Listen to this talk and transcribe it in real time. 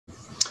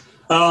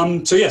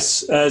So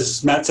yes,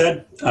 as Matt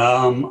said,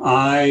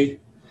 I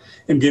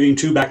am giving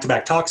 2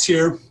 back-to-back talks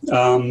here.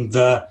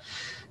 The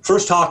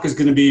first talk is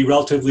going to be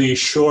relatively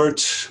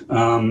short,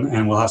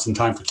 and we'll have some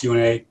time for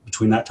Q&A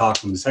between that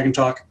talk and the second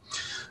talk.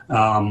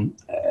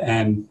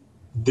 And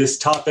this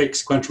topic,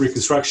 sequential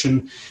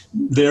reconstruction,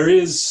 there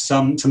is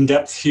some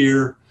depth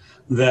here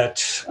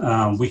that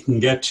we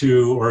can get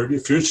to, or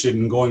if you're interested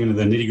in going into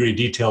the nitty-gritty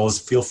details,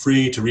 feel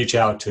free to reach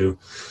out to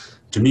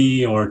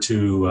me or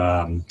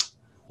to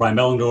Ryan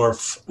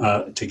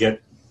Mellendorf to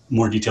get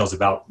more details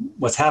about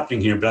what's happening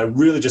here. But I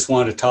really just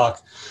wanted to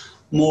talk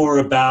more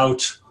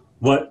about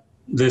what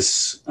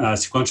this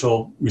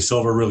sequential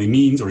resilver really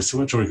means, or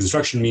sequential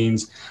reconstruction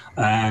means,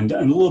 and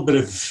a little bit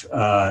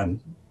of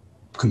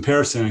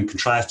comparison and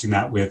contrasting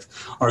that with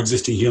our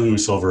existing Healing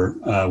Resilver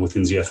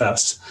within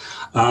ZFS.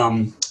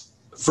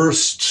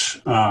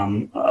 First,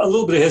 a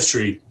little bit of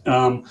history.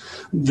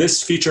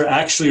 This feature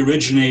actually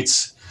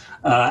originates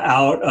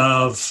out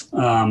of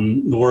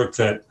the work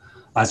that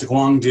Isaac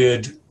Wong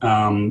did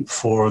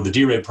for the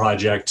D-Ray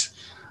project.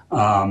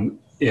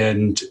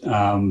 And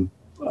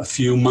a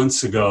few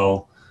months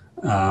ago,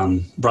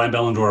 Brian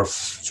Mellendorf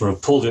sort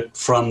of pulled it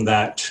from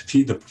that,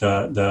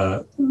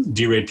 the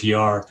D-Ray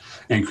PR,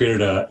 and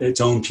created its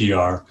own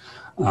PR,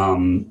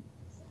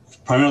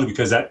 primarily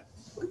because that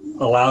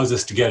allowed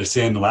us to get it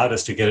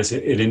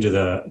into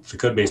the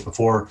code base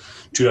before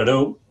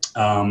 2.0,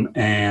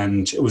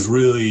 and it was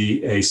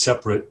really a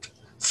separate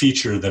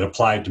feature that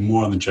applied to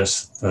more than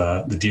just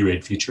the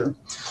D-Ray feature.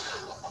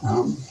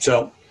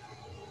 So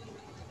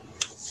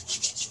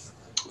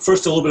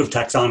first, a little bit of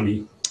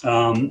taxonomy.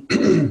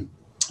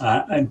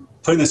 I'm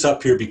putting this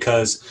up here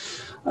because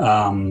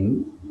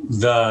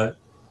the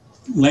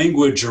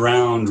language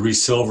around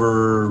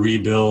resilver,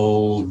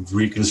 rebuild,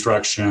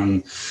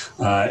 reconstruction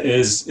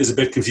is a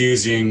bit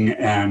confusing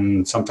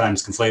and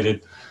sometimes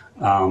conflated.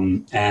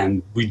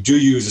 And we do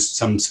use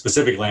some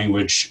specific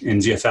language in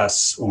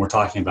ZFS when we're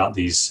talking about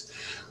these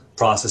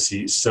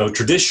processes. So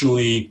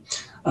traditionally,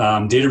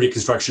 data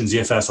reconstruction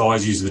ZFS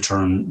always uses the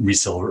term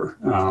resilver.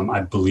 I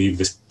believe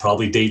this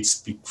probably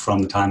dates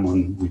from the time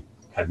when we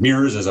had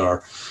mirrors as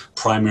our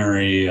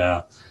primary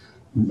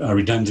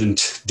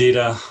redundant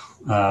data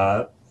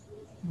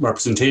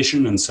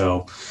representation, and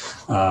so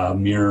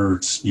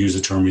mirrors use the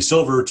term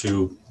resilver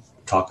to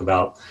talk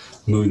about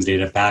moving the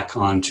data back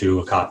onto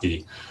a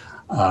copy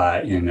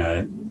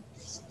in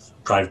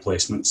drive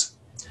placements.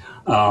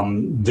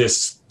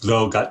 This,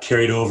 though, got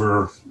carried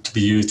over to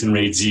be used in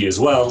RAID Z as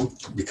well,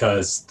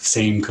 because the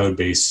same code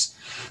base,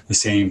 the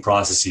same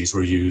processes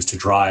were used to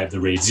drive the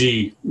RAID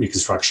Z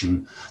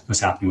reconstruction that was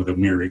happening with a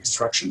mirror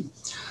reconstruction.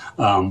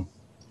 And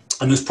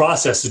this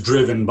process is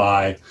driven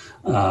by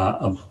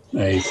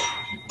a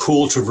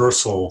pool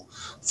traversal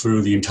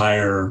through the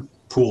entire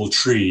pool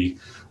tree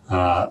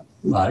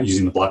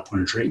using the block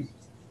pointer tree.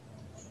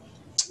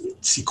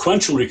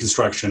 Sequential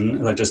reconstruction,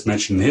 as I just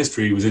mentioned in the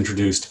history, was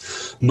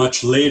introduced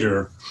much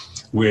later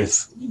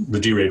with the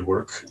D-RAID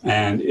work.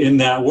 And in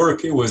that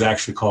work, it was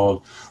actually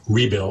called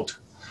rebuild.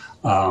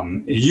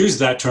 It used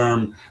that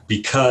term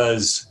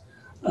because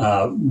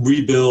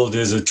rebuild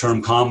is a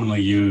term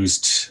commonly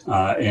used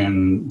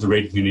in the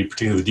RAID community,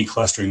 particularly the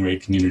declustering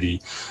RAID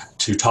community,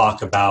 to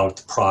talk about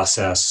the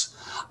process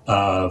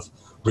of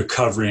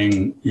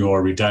recovering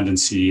your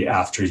redundancy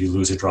after you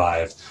lose a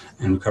drive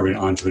and recovering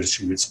onto a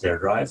distributed spare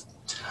drive.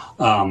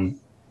 In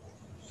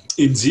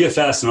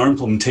ZFS and our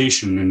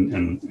implementation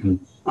and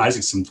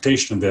Isaac's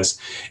implementation of this,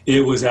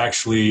 it's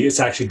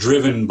actually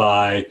driven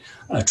by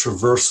a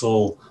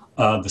traversal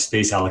of the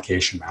space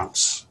allocation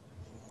maps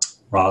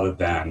rather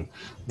than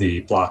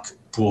the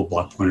pool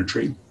block pointer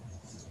tree.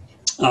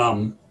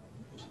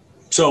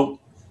 So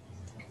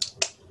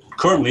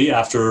currently,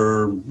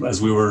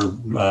 as we were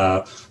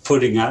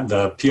putting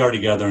the PR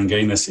together and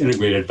getting this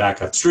integrated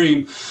back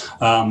upstream,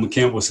 we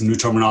came up with some new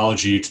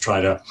terminology to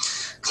try to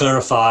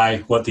clarify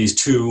what these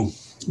two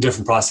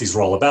different processes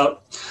were all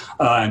about.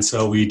 And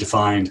so we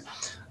defined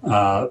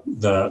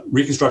the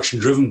reconstruction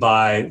driven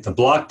by the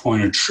block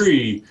pointer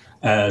tree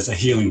as a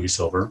healing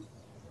resilver.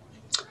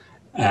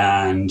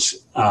 And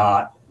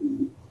I'll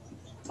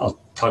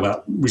talk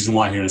about the reason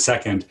why here in a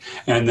second.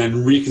 And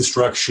then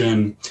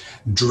reconstruction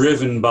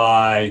driven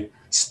by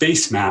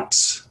space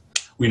maps,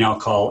 we now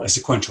call a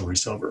sequential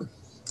resilver.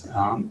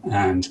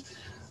 And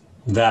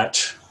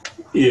that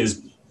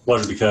is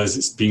largely because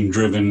it's being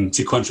driven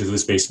sequentially through the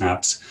space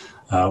maps,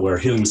 where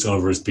Healing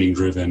Resilver is being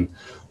driven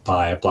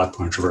by a block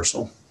pointer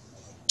traversal.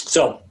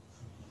 So,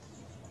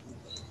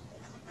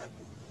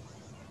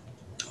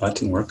 that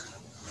didn't work.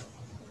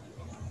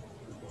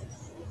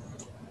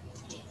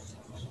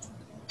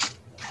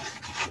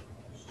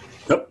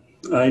 Nope,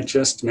 I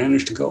just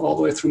managed to go all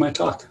the way through my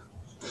talk.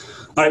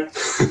 All right,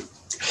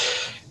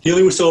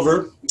 Healing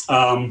Resilver,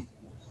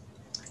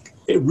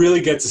 it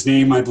really gets its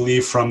name, I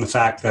believe, from the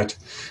fact that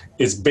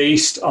it's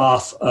based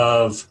off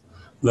of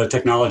the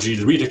technology,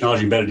 the read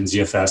technology embedded in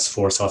ZFS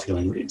for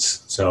self-healing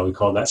reads. So we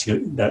call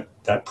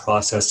that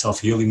process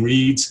self-healing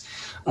reads.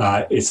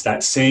 It's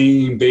that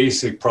same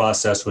basic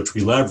process which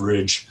we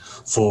leverage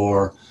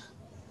for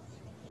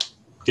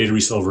data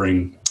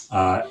resilvering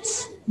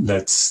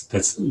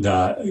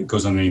that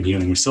goes under the name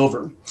Healing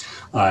Resilver.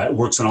 It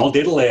works on all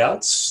data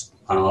layouts,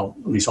 at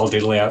least all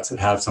data layouts that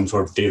have some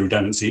sort of data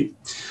redundancy,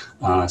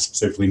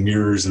 specifically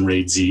mirrors and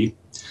RAID-Z.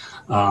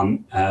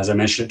 As I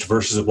mentioned, it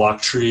traverses a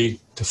block tree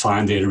to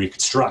find data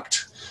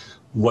reconstruct.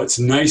 What's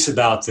nice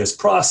about this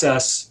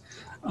process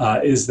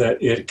is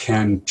that it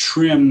can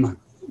trim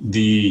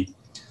the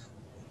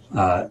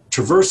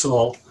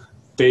traversal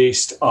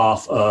based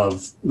off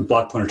of the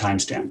block pointer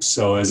timestamps.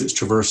 So as it's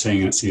traversing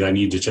and it sees I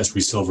need to just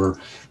resilver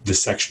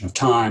this section of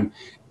time,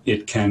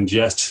 it can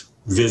just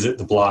visit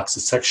the blocks, a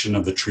section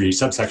of the tree,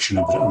 subsection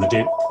of the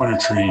data pointer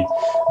tree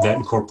that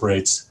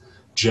incorporates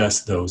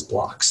just those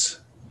blocks.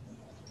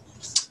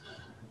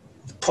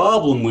 The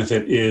problem with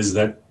it is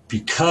that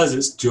because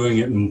it's doing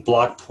it in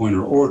block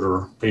pointer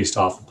order based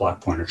off the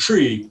block pointer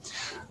tree,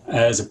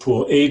 as a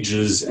pool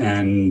ages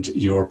and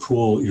your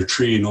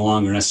tree no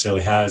longer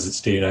necessarily has its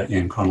data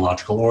in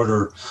chronological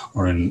order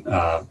or in,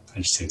 I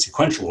just say in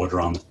sequential order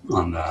on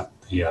the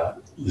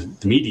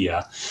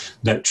media,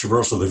 that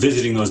traversal, the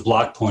visiting those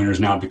block pointers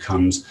now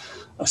becomes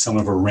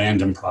somewhat of a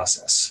random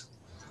process.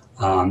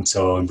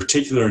 So in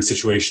particular, in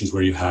situations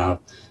where you have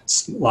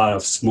a lot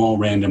of small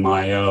random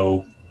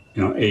IO,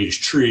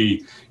 aged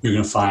tree, you're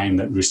going to find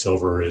that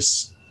resilver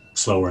is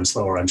slower and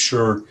slower. I'm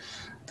sure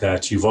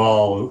that you've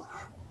all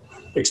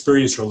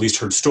experienced or at least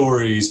heard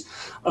stories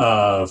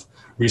of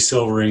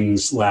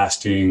resilverings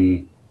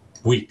lasting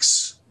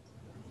weeks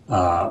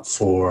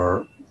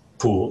for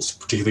pools,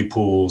 particularly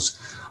pools,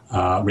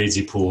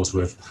 RAID-Z pools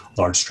with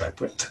large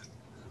stripe width.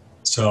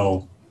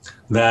 So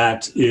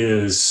that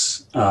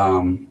is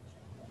one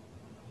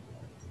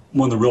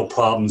of the real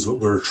problems that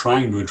we're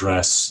trying to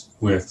address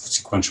with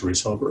sequential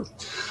resilver.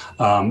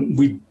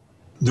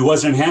 There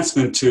was an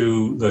enhancement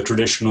to the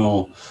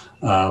traditional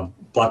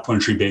block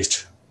pointer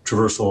tree-based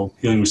traversal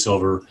Healing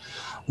Resilver,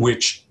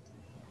 which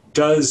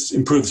does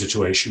improve the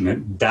situation.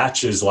 It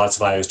batches lots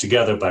of IOs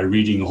together by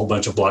reading a whole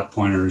bunch of block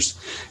pointers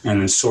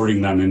and then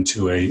sorting them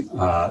into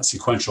a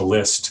sequential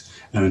list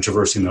and then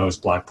traversing those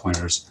block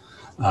pointers.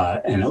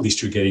 And at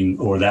least you're getting,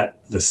 or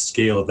the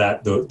scale of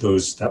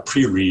that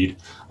pre-read,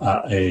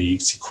 a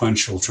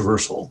sequential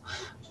traversal.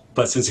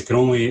 But since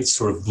it's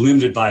sort of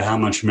limited by how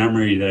much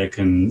memory that it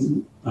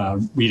can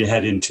read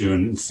ahead into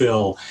and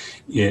fill,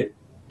 it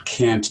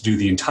can't do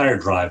the entire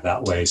drive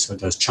that way, so it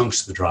does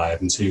chunks of the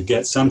drive, and so you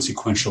get some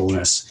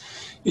sequentialness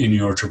in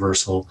your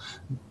traversal,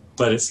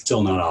 but it's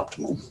still not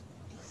optimal.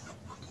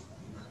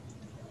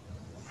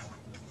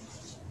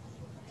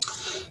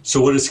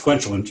 So what does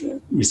sequential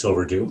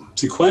resilver do?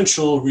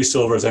 Sequential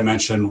resilver, as I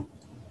mentioned,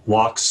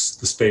 walks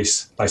the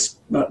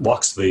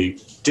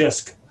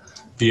disk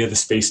via the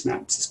space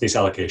maps, the space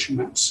allocation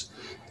maps,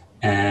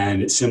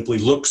 and it simply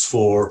looks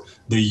for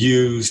the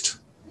used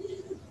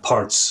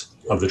parts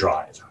of the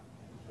drive.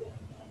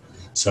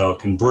 So it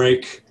can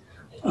break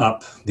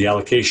up the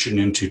allocation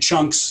into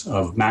chunks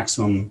of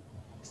maximum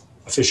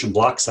efficient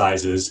block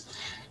sizes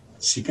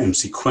and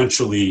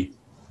sequentially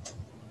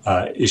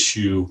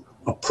issue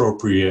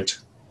appropriate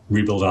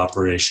rebuild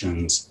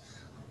operations.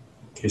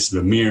 In case of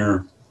a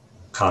mirror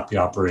copy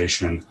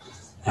operation,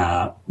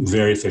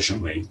 very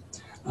efficiently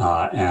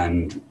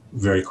and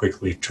very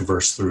quickly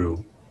traverse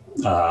through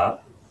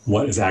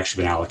what has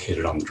actually been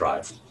allocated on the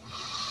drive.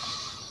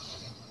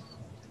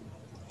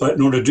 But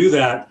in order to do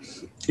that,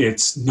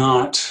 it's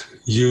not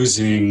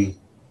using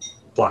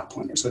block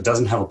pointers. So it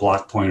doesn't have a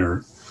block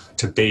pointer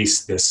to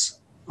base this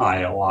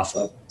IO off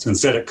of. So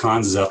instead it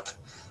cons up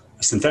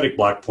a synthetic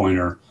block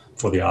pointer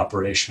for the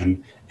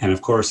operation. And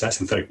of course, that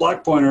synthetic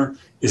block pointer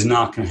is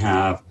not going to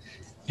have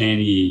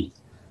any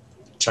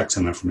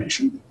checksum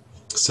information.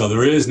 So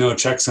there is no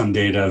checksum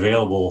data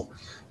available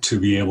to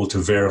be able to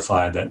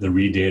verify that the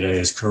read data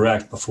is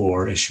correct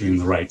before issuing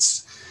the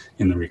writes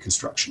in the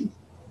reconstruction.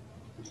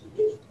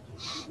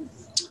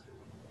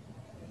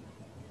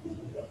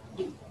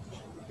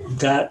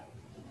 That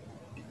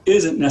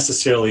isn't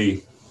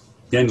necessarily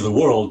the end of the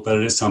world, but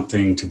it is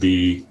something to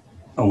be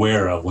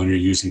aware of when you're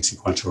using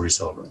sequential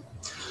resilver.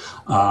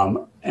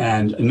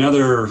 And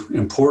another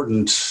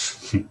important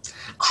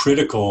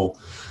critical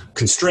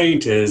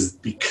constraint is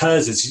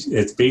because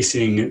it's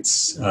basing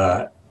its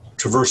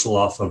traversal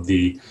off of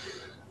the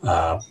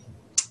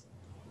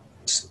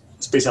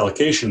space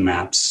allocation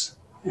maps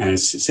and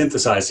it's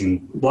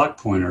synthesizing block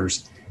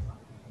pointers,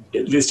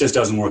 this just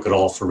doesn't work at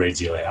all for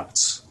RAID-Z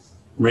layouts.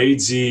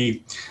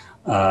 RAID-Z,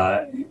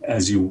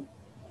 as you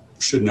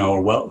should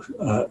know,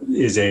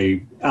 is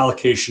a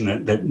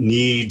allocation that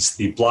needs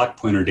the block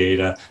pointer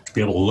data to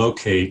be able to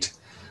locate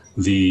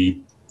the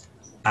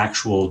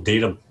actual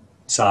data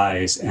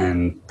size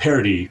and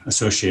parity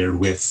associated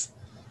with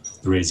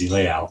the RAID-Z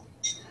layout.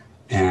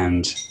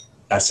 And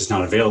that's just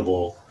not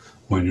available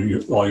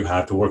when all you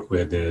have to work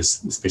with is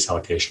the space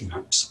allocation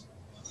maps.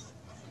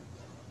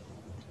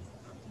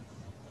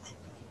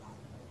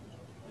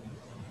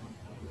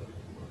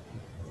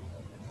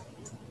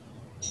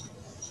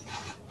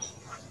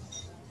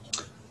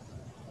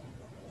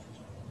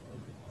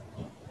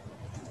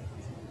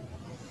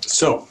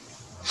 So,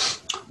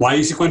 why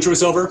use sequential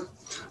resilver?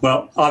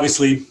 Well,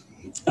 obviously,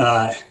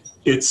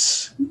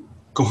 it's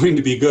going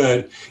to be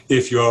good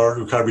if your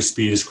recovery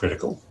speed is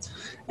critical.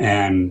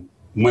 And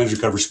when's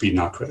recovery speed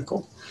not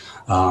critical?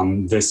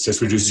 This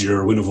just reduces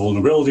your window of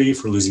vulnerability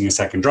for losing a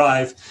second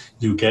drive.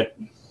 You get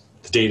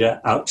the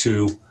data out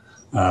to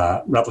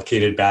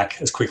replicated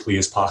back as quickly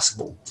as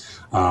possible.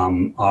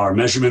 Our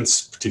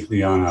measurements,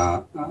 particularly on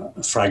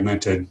a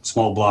fragmented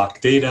small block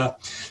data,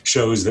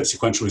 shows that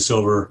Sequential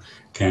Resilver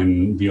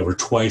can be over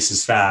twice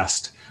as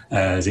fast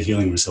as a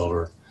Healing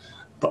Resilver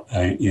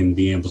in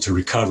being able to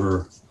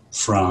recover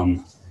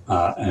from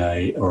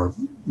or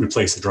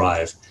replace a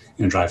drive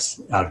in a drive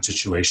outage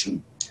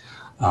situation.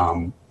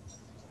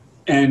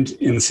 And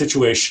in the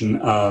situation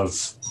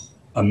of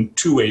a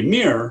two-way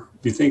mirror,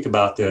 if you think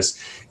about this,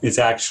 it's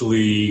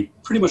actually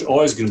pretty much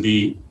always going to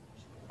be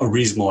a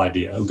reasonable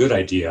idea, a good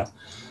idea.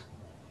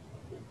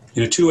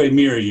 In a two-way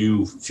mirror,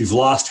 if you've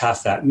lost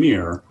half that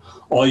mirror,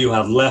 all you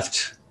have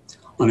left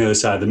on the other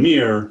side of the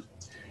mirror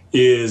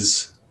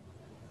is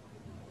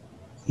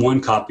one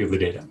copy of the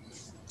data,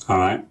 all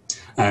right?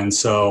 And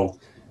so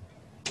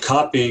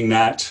copying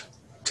that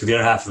to the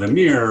other half of the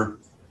mirror,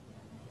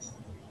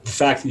 the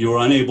fact that you were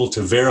unable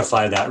to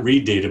verify that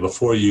read data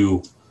before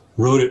you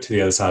wrote it to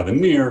the other side of the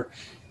mirror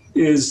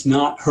is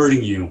not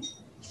hurting you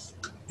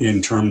in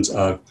terms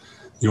of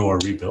your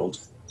rebuild,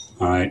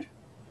 all right?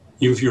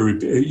 Even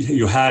if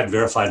you had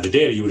verified the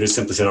data, you would have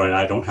simply said, all right,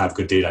 I don't have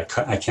good data.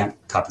 I can't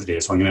copy the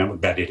data, so I'm going to end up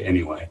with bad data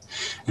anyway.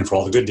 And for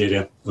all the good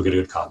data, you'll get a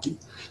good copy.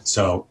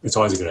 So it's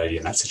always a good idea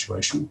in that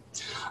situation.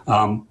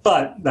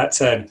 But that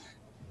said,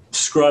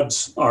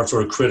 scrubs are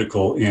sort of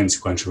critical in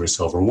Sequential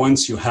Resilver.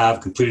 Once you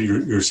have completed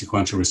your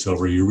Sequential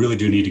Resilver, you really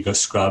do need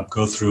to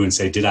go through and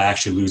say, did I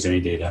actually lose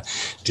any data?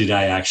 Did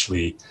I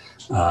actually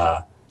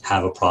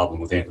have a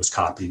problem with any of those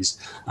copies?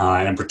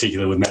 And in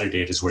particular with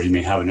metadata, where you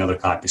may have another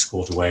copy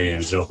schooled away in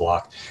a zero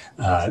block,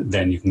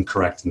 then you can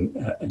correct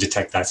and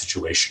detect that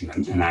situation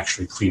and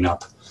actually clean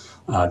up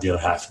the other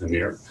half of the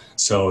mirror.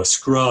 So a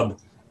scrub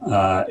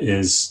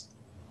is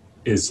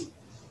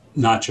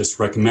not just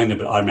recommended,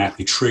 but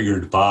automatically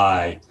triggered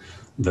by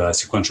the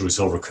Sequential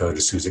Resilver code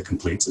as soon as it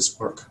completes its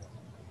work.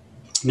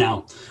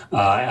 Now,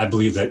 I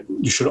believe that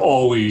you should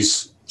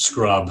always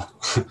scrub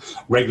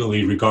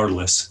regularly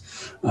regardless.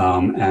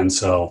 And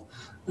so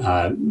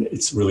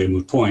it's really a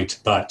moot point,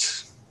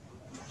 but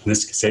in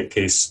this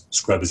case,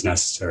 scrub is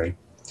necessary.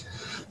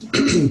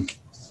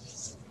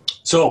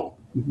 So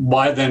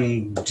why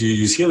then do you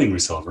use Healing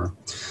Resilver?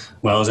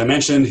 Well, as I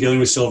mentioned, Healing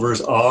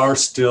Resilvers are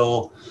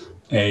still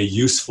a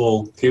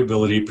useful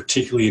capability,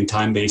 particularly in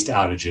time-based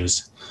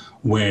outages,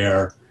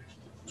 where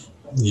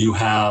you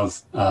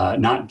have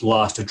not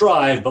lost a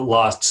drive, but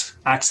lost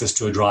access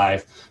to a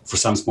drive for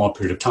some small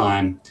period of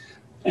time.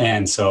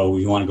 And so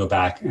you want to go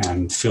back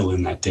and fill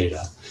in that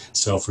data.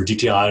 So for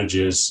DTL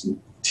outages,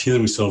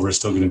 Healing Resilver is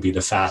still going to be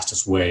the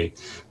fastest way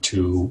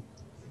to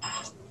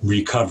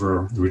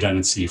recover the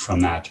redundancy from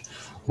that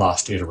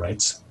lost data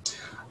rights.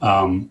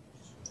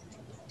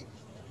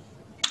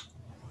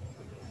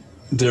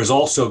 There's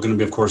also going to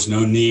be, of course,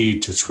 no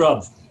need to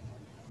scrub,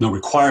 no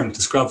requirement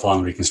to scrub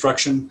following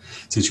reconstruction.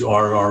 Since you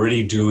are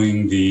already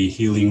doing the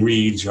healing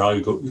reads, you're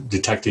already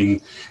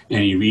detecting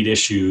any read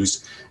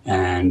issues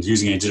and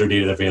using any jitter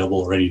data available,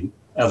 already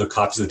other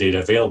copies of the data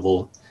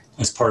available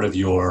as part of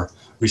your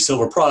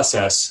Resilver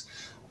process,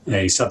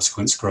 a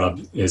subsequent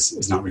scrub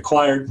is not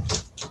required.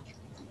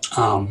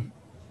 So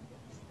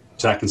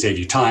that can save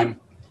you time.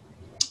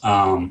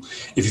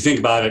 If you think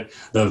about it,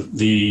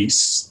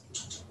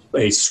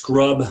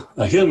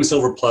 a Healing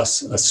Resilver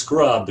plus a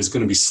scrub is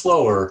going to be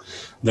slower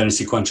than a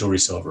Sequential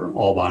Resilver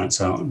all on its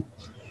own.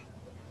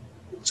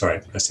 Sorry,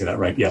 did I say that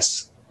right?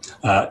 Yes.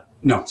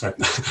 No, sorry.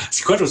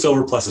 Sequential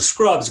Resilver plus a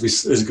scrub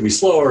is going to be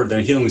slower than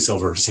a Healing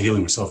Resilver, just a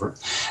Healing Resilver.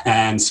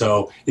 And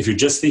so if you're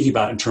just thinking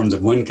about it in terms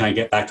of when can I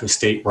get back to a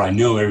state where I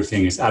know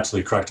everything is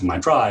absolutely correct in my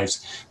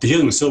drives, the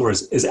Healing Resilver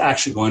is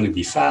actually going to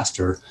be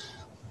faster,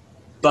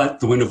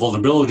 but the window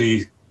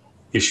vulnerability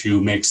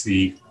issue makes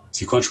the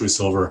Sequential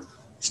Resilver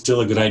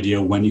still a good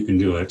idea when you can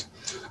do it,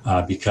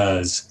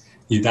 because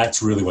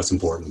that's really what's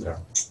important there.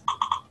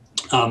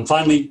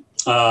 Finally,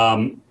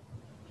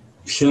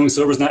 Healing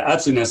Resilver is not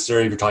absolutely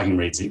necessary if you're talking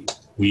RAID Z.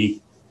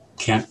 We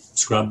can't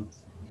scrub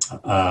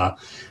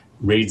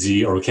RAID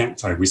Z, or we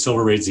can't,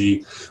 Resilver RAID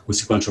Z with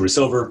Sequential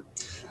Resilver.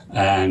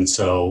 And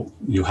so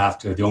you have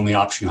to, the only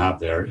option you have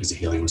there is a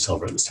Healing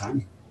Resilver at this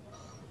time.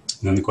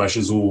 And then the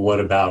question is, well, what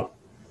about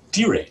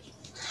DRAID?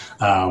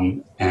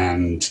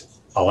 And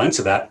I'll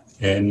answer that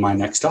in my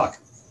next talk.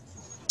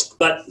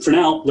 But for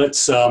now,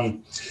 let's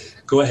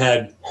go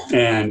ahead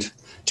and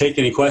take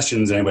any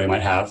questions anybody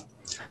might have.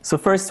 So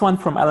first one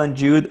from Alan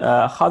Jude.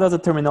 How does the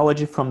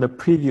terminology from the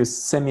previous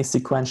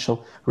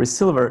semi-sequential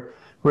Resilver,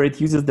 where it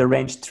uses the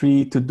range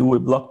 3 to do a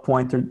block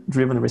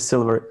pointer-driven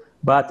Resilver,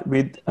 but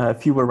with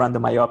fewer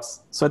random IOPS?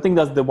 So I think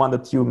that's the one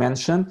that you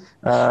mentioned.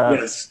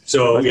 Yes.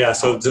 So yeah.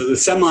 So the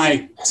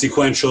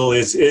semi-sequential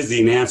is the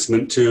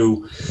enhancement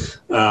to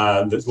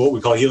what we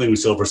call Healing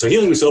Resilver. So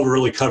Healing Resilver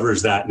really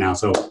covers that now.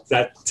 So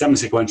that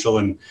semi-sequential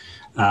and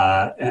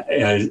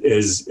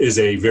is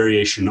a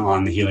variation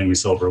on the Healing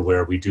Resilver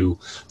where we do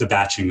the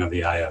batching of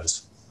the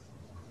IOs.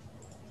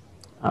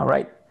 All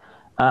right.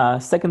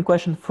 Second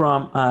question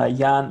from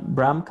Jan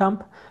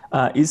Bramkamp.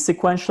 Is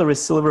Sequential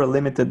Resilver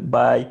limited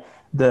by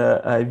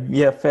the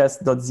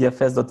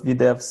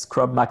vfs.zfs.vdev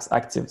scrub max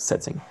active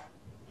setting?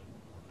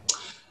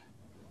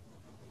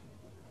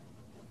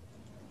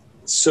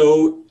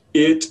 So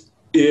it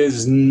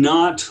is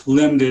not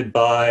limited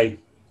by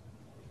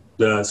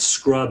the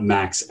scrub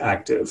max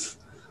active.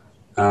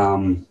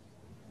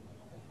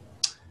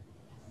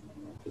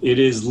 It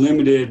is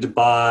limited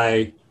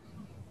by,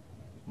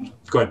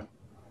 go ahead.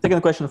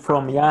 Second question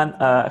from Jan.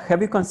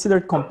 Have you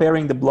considered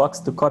comparing the blocks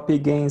to copy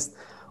against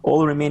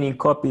all remaining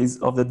copies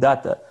of the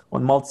data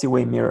on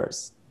multi-way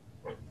mirrors?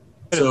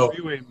 So, a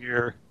three-way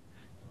mirror,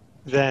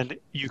 then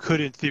you could,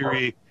 in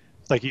theory,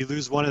 like you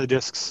lose one of the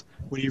disks,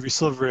 when you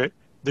resilver it,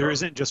 there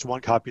isn't just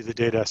one copy of the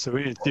data. So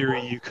in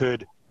theory, you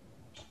could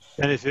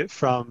benefit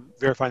from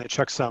verifying the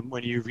checksum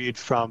when you read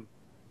from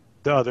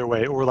the other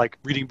way, or like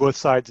reading both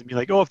sides and be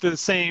like, oh, if they're the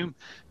same,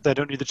 then I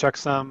don't need the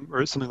checksum,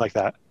 or something like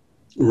that.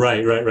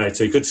 Right.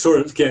 So you could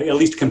sort of at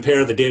least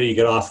compare the data you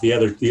get off the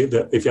other,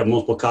 if you have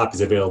multiple copies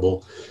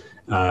available,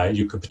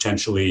 you could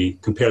potentially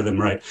compare them,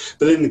 right?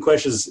 But then the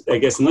question is, I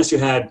guess, unless you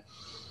had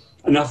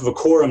enough of a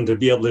quorum to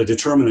be able to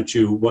determine that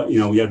you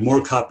had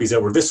more copies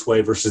that were this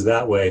way versus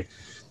that way,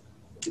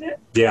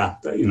 yeah,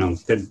 I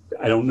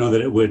don't know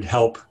that it would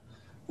help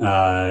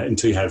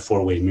until you had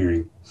four-way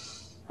mirroring.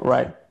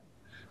 Right.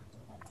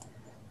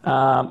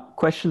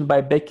 Question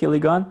by Becky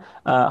Ligon.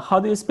 How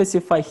do you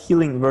specify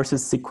healing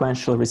versus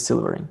sequential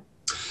resilvering?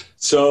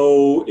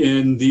 So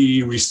in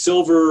the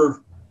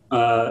resilver,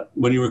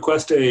 when you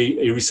request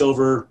a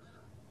resilver,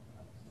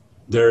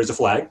 there's a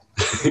flag.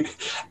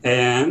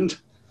 And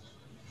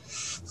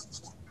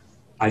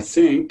I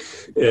think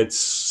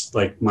it's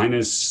like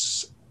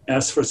 -S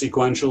for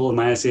sequential and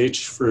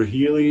 -H for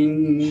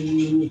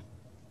healing.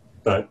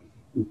 But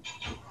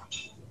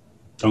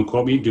don't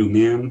quote me, do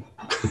man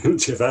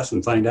TFS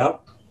and find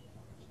out.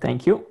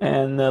 Thank you.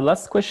 And the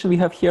last question we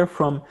have here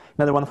from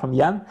another one from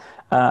Jan.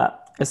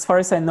 As far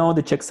as I know,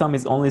 the checksum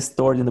is only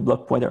stored in the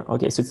block pointer.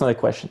 Okay, so it's not a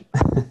question.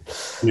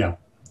 Yeah.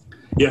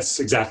 Yes,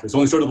 exactly. It's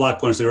only stored in the block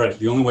pointer, so you're right.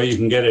 The only way you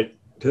can get it,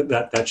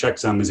 that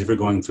checksum, is if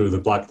you're going through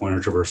the block pointer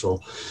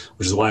traversal,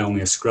 which is why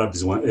only a scrub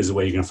is the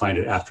way you're going to find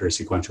it after a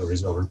sequential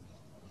resilver.